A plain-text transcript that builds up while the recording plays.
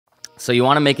So you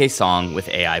want to make a song with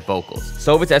AI vocals.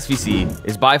 So-Vits-SVC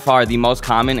is by far the most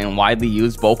common and widely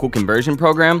used vocal conversion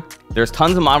program. There's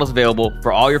tons of models available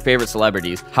for all your favorite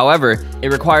celebrities. However,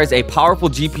 it requires a powerful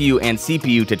GPU and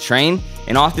CPU to train,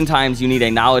 and oftentimes you need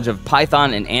a knowledge of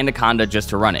Python and Anaconda just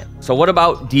to run it. So what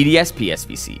about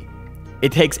DDSP-SVC?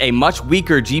 It takes a much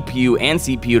weaker GPU and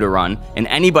CPU to run, and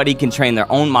anybody can train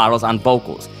their own models on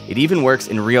vocals. It even works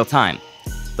in real time.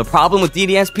 The problem with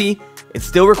DDSP, it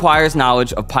still requires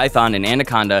knowledge of Python and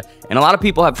Anaconda, and a lot of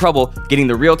people have trouble getting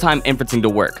the real-time inferencing to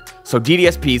work. So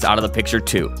DDSP is out of the picture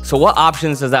too. So what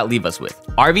options does that leave us with?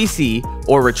 RVC,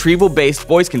 or Retrieval-Based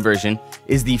Voice Conversion,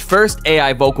 is the first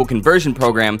AI vocal conversion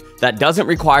program that doesn't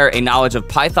require a knowledge of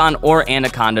Python or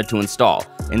Anaconda to install.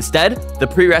 Instead, the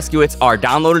prerequisites are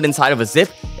downloaded inside of a zip,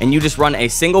 and you just run a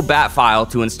single bat file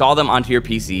to install them onto your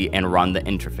PC and run the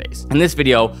interface. In this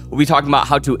video, we'll be talking about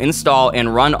how to install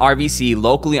and run RVC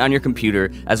locally on your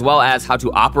computer, as well as how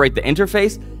to operate the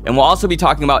interface, and we'll also be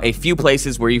talking about a few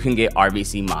places where you can get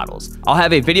RVC models. I'll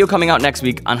have a video coming out next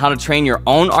week on how to train your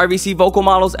own RVC vocal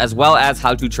models, as well as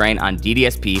how to train on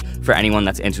DDSP for anyone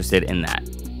that's interested in that.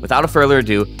 Without further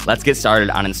ado, let's get started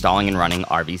on installing and running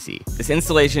RVC. This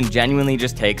installation genuinely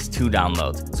just takes 2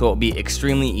 downloads, so it'll be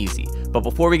extremely easy. But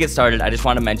before we get started, I just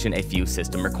want to mention a few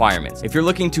system requirements. If you're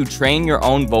looking to train your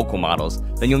own vocal models,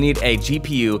 then you'll need a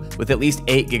GPU with at least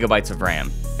 8 GB of RAM.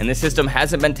 And this system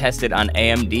hasn't been tested on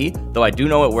AMD, though I do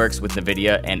know it works with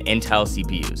NVIDIA and Intel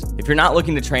CPUs. If you're not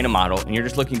looking to train a model and you're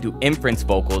just looking to inference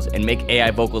vocals and make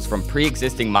AI vocals from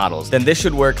pre-existing models, then this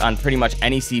should work on pretty much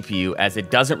any CPU, as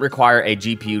it doesn't require a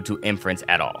GPU to inference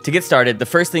at all. To get started, the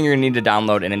first thing you're gonna need to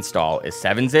download and install is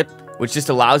 7-Zip, which just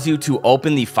allows you to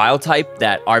open the file type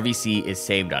that RVC is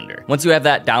saved under. Once you have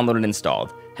that downloaded and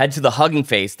installed, head to the Hugging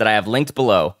Face that I have linked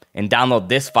below and download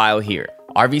this file here,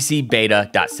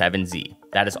 rvcbeta.7z.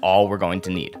 That is all we're going to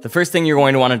need. The first thing you're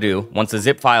going to want to do once the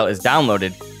zip file is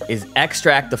downloaded is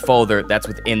extract the folder that's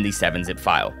within the 7-zip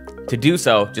file. To do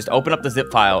so, just open up the zip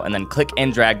file and then click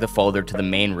and drag the folder to the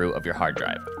main root of your hard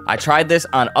drive. I tried this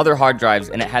on other hard drives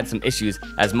and it had some issues,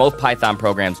 as most Python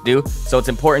programs do, so it's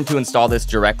important to install this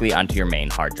directly onto your main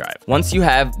hard drive. Once you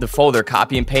have the folder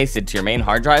copy and pasted to your main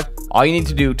hard drive, all you need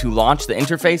to do to launch the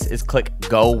interface is click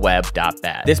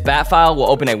go-web.bat. This bat file will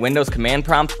open a Windows command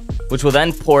prompt, which will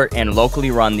then port and locally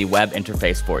run the web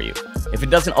interface for you. If it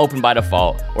doesn't open by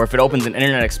default, or if it opens in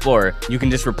Internet Explorer, you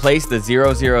can just replace the 000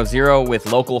 with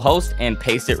localhost and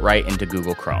paste it right into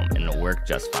Google Chrome, and it'll work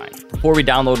just fine. Before we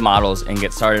download models and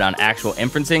get started on actual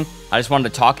inferencing, I just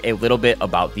wanted to talk a little bit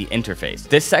about the interface.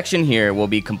 This section here will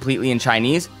be completely in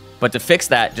Chinese, but to fix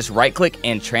that, just right-click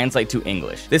and translate to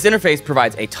English. This interface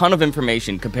provides a ton of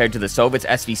information compared to the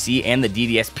So-Vits-SVC and the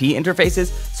DDSP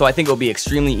interfaces, so I think it will be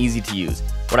extremely easy to use.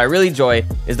 What I really enjoy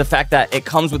is the fact that it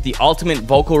comes with the Ultimate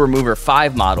Vocal Remover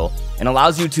 5 model and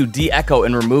allows you to de-echo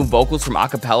and remove vocals from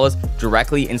acapellas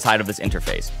directly inside of this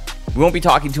interface. We won't be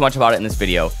talking too much about it in this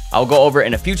video. I'll go over it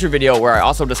in a future video where I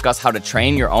also discuss how to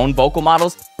train your own vocal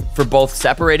models for both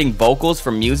separating vocals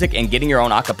from music and getting your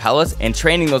own acapellas, and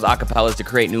training those acapellas to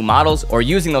create new models, or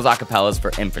using those acapellas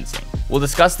for inferencing. We'll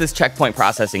discuss this checkpoint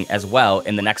processing as well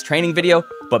in the next training video,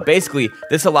 but basically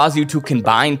this allows you to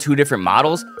combine 2 different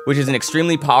models, which is an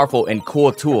extremely powerful and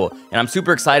cool tool, and I'm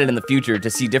super excited in the future to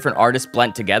see different artists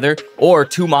blend together, or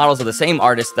 2 models of the same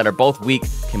artist that are both weak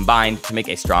combined to make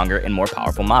a stronger and more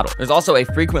powerful model. There's also a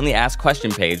frequently asked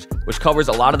question page, which covers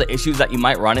a lot of the issues that you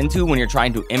might run into when you're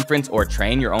trying to inference or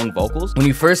train your own vocals. When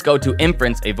you first go to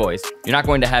inference a voice, you're not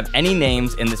going to have any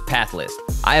names in this path list.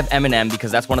 I have Eminem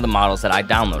because that's one of the models that I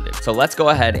downloaded. So let's go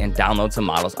ahead and download some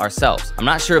models ourselves. I'm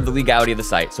not sure of the legality of the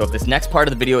site, so if this next part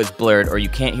of the video is blurred or you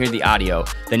can't hear the audio,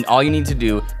 then all you need to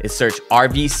do is search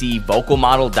RVC vocal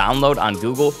model download on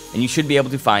Google, and you should be able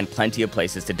to find plenty of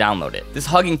places to download it. This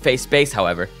Hugging Face space,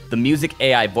 however, the Music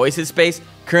AI Voices space,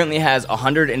 currently has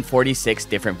 146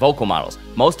 different vocal models,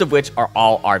 most of which are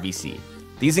all RVC.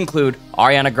 These include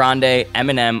Ariana Grande,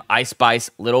 Eminem, Ice Spice,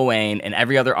 Lil Wayne, and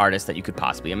every other artist that you could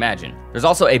possibly imagine. There's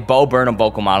also a Bo Burnham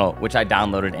vocal model, which I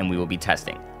downloaded and we will be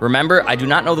testing. Remember, I do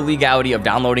not know the legality of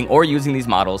downloading or using these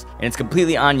models, and it's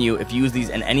completely on you if you use these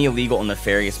in any illegal or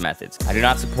nefarious methods. I do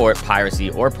not support piracy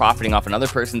or profiting off another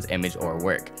person's image or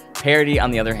work. Parody,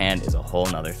 on the other hand, is a whole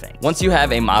nother thing. Once you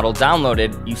have a model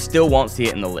downloaded, you still won't see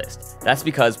it in the list. That's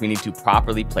because we need to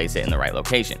properly place it in the right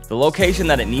location. The location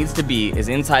that it needs to be is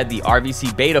inside the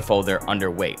RVC beta folder under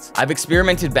weights. I've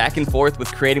experimented back and forth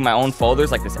with creating my own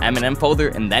folders like this Eminem folder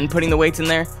and then putting the weights in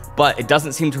there, but it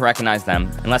doesn't seem to recognize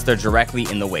them unless they're directly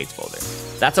in the weights folder.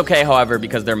 That's okay, however,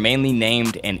 because they're mainly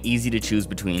named and easy to choose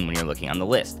between when you're looking on the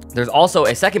list. There's also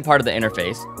a second part of the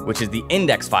interface, which is the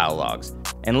index file logs.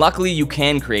 And luckily you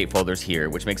can create folders here,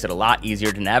 which makes it a lot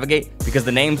easier to navigate because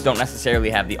the names don't necessarily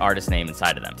have the artist name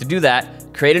inside of them. To do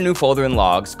that, create a new folder in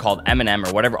logs called Eminem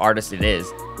or whatever artist it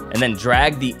is, and then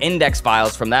drag the index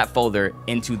files from that folder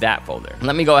into that folder.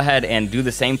 Let me go ahead and do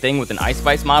the same thing with an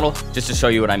iSpice model just to show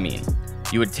you what I mean.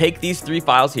 You would take these 3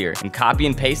 files here and copy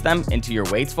and paste them into your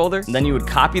weights folder. And then you would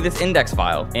copy this index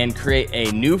file and create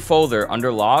a new folder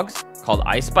under logs called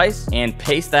iSpice and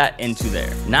paste that into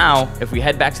there. Now, if we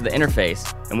head back to the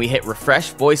interface and we hit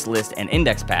refresh voice list and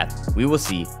index path, we will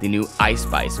see the new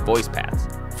iSpice voice paths.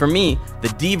 For me, the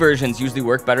D versions usually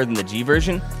work better than the G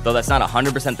version, though that's not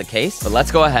 100% the case, but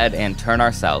let's go ahead and turn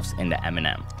ourselves into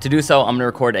Eminem. To do so, I'm gonna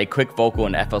record a quick vocal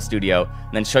in FL Studio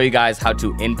and then show you guys how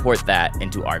to import that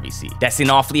into RVC. That's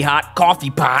an awfully hot coffee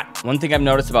pot. One thing I've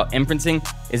noticed about inferencing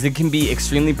is it can be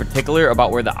extremely particular about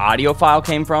where the audio file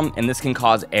came from, and this can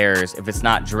cause errors if it's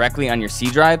not directly on your C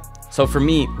drive. So for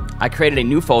me, I created a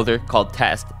new folder called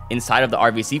test inside of the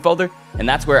RVC folder, and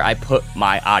that's where I put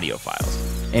my audio files.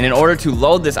 And in order to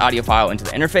load this audio file into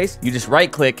the interface, you just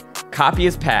right click, copy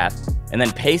as path, and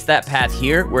then paste that path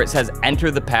here where it says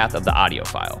enter the path of the audio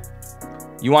file.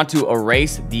 You want to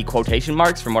erase the quotation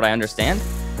marks from what I understand.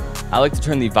 I like to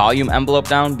turn the volume envelope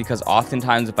down because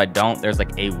oftentimes if I don't, there's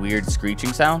like a weird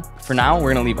screeching sound. For now,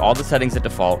 we're gonna leave all the settings at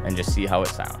default and just see how it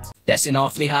sounds. That's an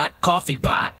awfully hot coffee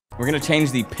pot. We're gonna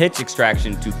change the pitch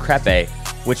extraction to crepe,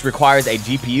 which requires a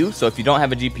GPU. So if you don't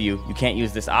have a GPU, you can't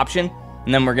use this option.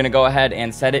 And then we're gonna go ahead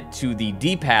and set it to the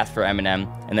D path for Eminem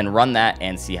and then run that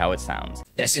and see how it sounds.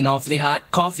 That's an awfully hot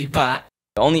coffee pot.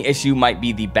 The only issue might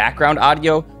be the background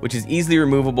audio, which is easily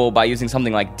removable by using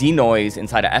something like denoise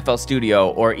inside of FL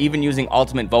Studio or even using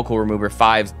Ultimate Vocal Remover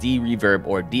 5's de-reverb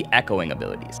or de-echoing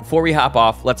abilities. Before we hop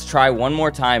off, let's try one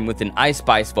more time with an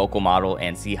iSpice vocal model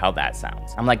and see how that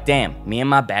sounds. I'm like, damn, me and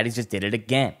my baddies just did it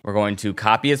again. We're going to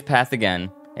copy his path again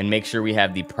and make sure we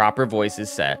have the proper voices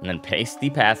set and then paste the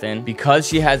path in. Because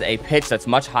she has a pitch that's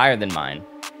much higher than mine,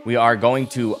 we are going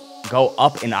to go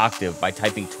up an octave by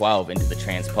typing 12 into the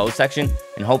transpose section,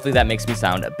 and hopefully that makes me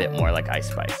sound a bit more like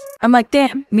iSpice. I'm like,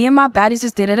 damn, me and my baddies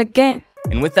just did it again.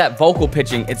 And with that vocal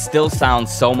pitching, it still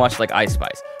sounds so much like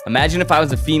iSpice. Imagine if I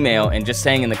was a female and just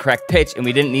sang in the correct pitch and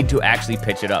we didn't need to actually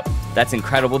pitch it up. That's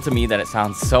incredible to me that it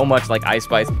sounds so much like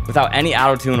iSpice without any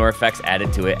auto-tune or effects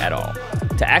added to it at all.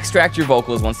 To extract your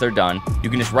vocals once they're done, you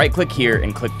can just right click here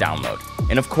and click download.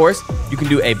 And of course, you can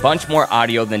do a bunch more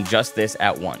audio than just this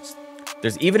at once.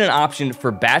 There's even an option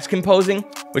for batch composing,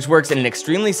 which works in an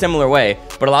extremely similar way,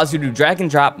 but allows you to drag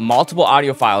and drop multiple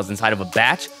audio files inside of a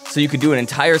batch, so you could do an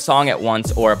entire song at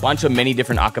once or a bunch of many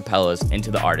different acapellas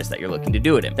into the artist that you're looking to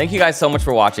do it in. Thank you guys so much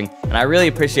for watching, and I really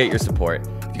appreciate your support.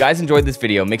 If you guys enjoyed this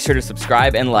video, make sure to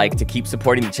subscribe and like to keep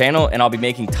supporting the channel, and I'll be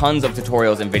making tons of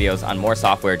tutorials and videos on more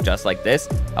software just like this.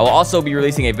 I will also be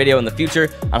releasing a video in the future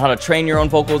on how to train your own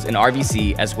vocals in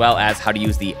RVC, as well as how to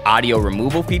use the audio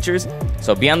removal features.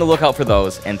 So be on the lookout for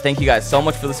those, and thank you guys so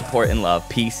much for the support and love.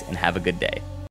 Peace, and have a good day.